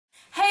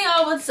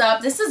y'all, what's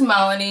up? This is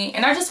Melanie,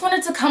 and I just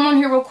wanted to come on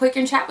here real quick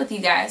and chat with you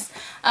guys.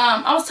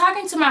 I was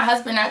talking to my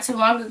husband not too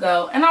long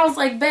ago, and I was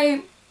like,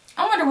 babe,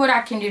 I wonder what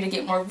I can do to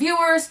get more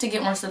viewers, to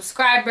get more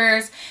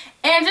subscribers,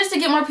 and just to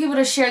get more people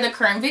to share the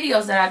current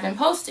videos that I've been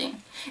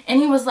posting. And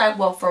he was like,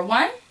 well, for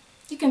one,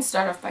 you can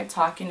start off by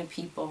talking to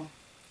people.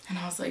 And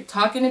I was like,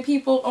 talking to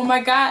people? Oh my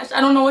gosh, I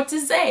don't know what to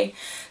say.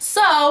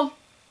 So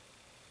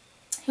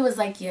he was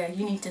like, yeah,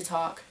 you need to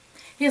talk.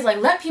 He was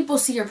like, let people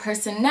see your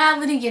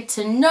personality, get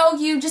to know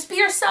you, just be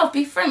yourself,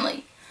 be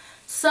friendly.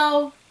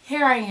 So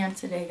here I am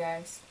today,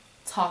 guys,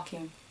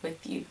 talking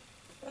with you.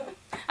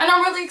 And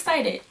I'm really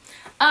excited.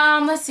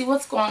 Let's see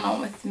what's going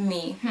on with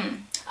me.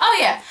 Oh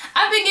yeah,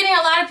 I've been getting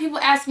a lot of people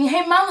ask me,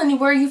 hey Melanie,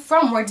 where are you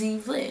from? Where do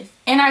you live?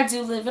 And I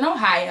do live in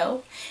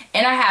Ohio.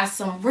 And I have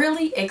some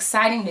really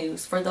exciting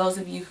news for those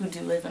of you who do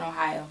live in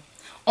Ohio.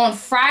 On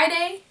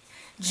Friday,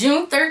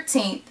 June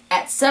 13th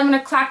at 7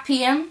 o'clock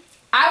p.m.,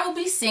 I will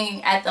be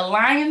singing at the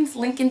Lions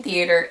Lincoln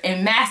Theater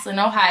in Massillon,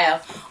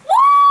 Ohio.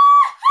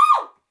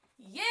 Woo-hoo!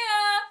 Yeah!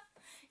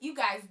 You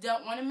guys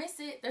don't want to miss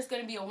it. There's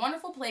going to be a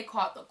wonderful play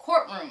called The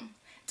Courtroom,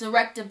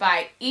 directed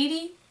by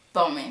Edie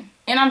Bowman.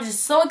 And I'm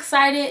just so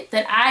excited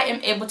that I am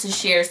able to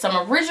share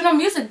some original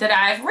music that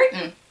I've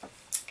written.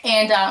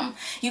 And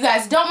you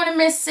guys don't want to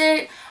miss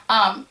it.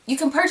 You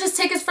can purchase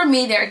tickets from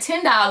me. They're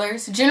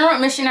 $10. General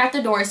admission at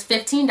the door is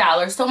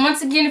 $15. So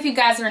once again, if you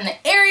guys are in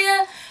the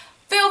area,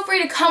 feel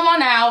free to come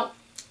on out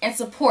and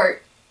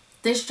support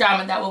this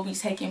drama that will be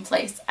taking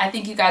place. I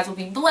think you guys will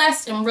be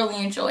blessed and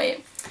really enjoy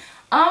it.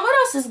 What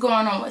else is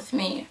going on with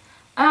me?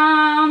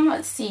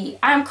 Let's see.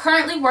 I'm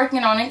currently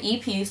working on an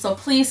EP, so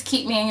please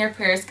keep me in your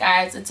prayers,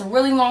 guys. It's a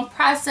really long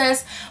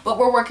process, but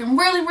we're working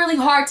really, really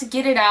hard to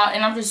get it out,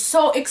 and I'm just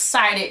so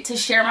excited to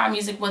share my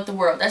music with the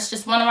world. That's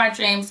just one of my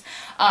dreams,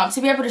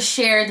 to be able to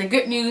share the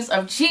good news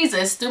of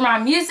Jesus through my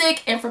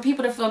music and for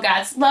people to feel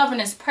God's love and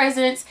His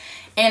presence.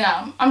 And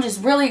I'm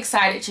just really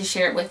excited to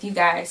share it with you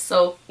guys.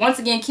 So once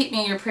again, keep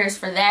me in your prayers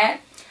for that.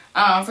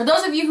 For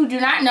those of you who do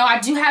not know, I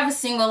do have a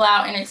single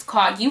out, and it's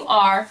called You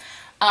Are.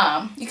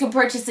 You can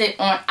purchase it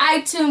on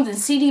iTunes and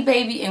CD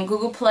Baby and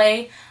Google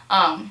Play.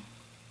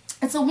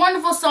 It's a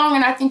wonderful song,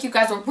 and I think you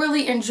guys will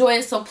really enjoy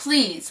it. So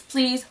please,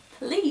 please,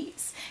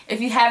 please,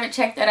 if you haven't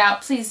checked that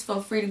out, please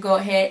feel free to go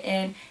ahead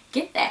and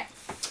get that.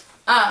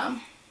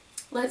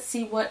 Let's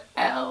see what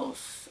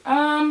else.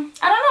 I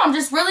don't know. I'm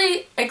just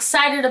really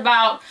excited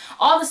about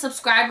all the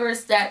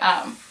subscribers that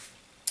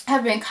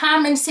have been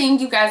commenting.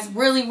 You guys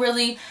really,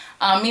 really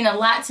mean a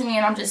lot to me,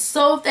 and I'm just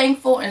so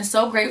thankful and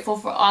so grateful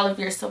for all of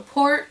your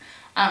support.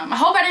 I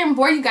hope I didn't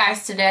bore you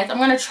guys to death. I'm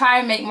going to try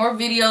and make more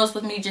videos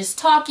with me just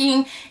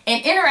talking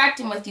and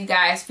interacting with you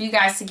guys for you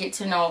guys to get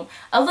to know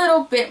a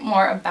little bit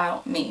more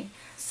about me.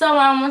 So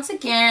once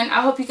again,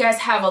 I hope you guys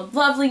have a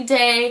lovely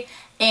day,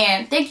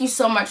 and thank you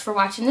so much for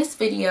watching this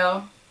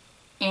video,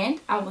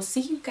 and I will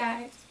see you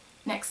guys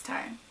next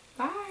time.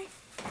 Bye.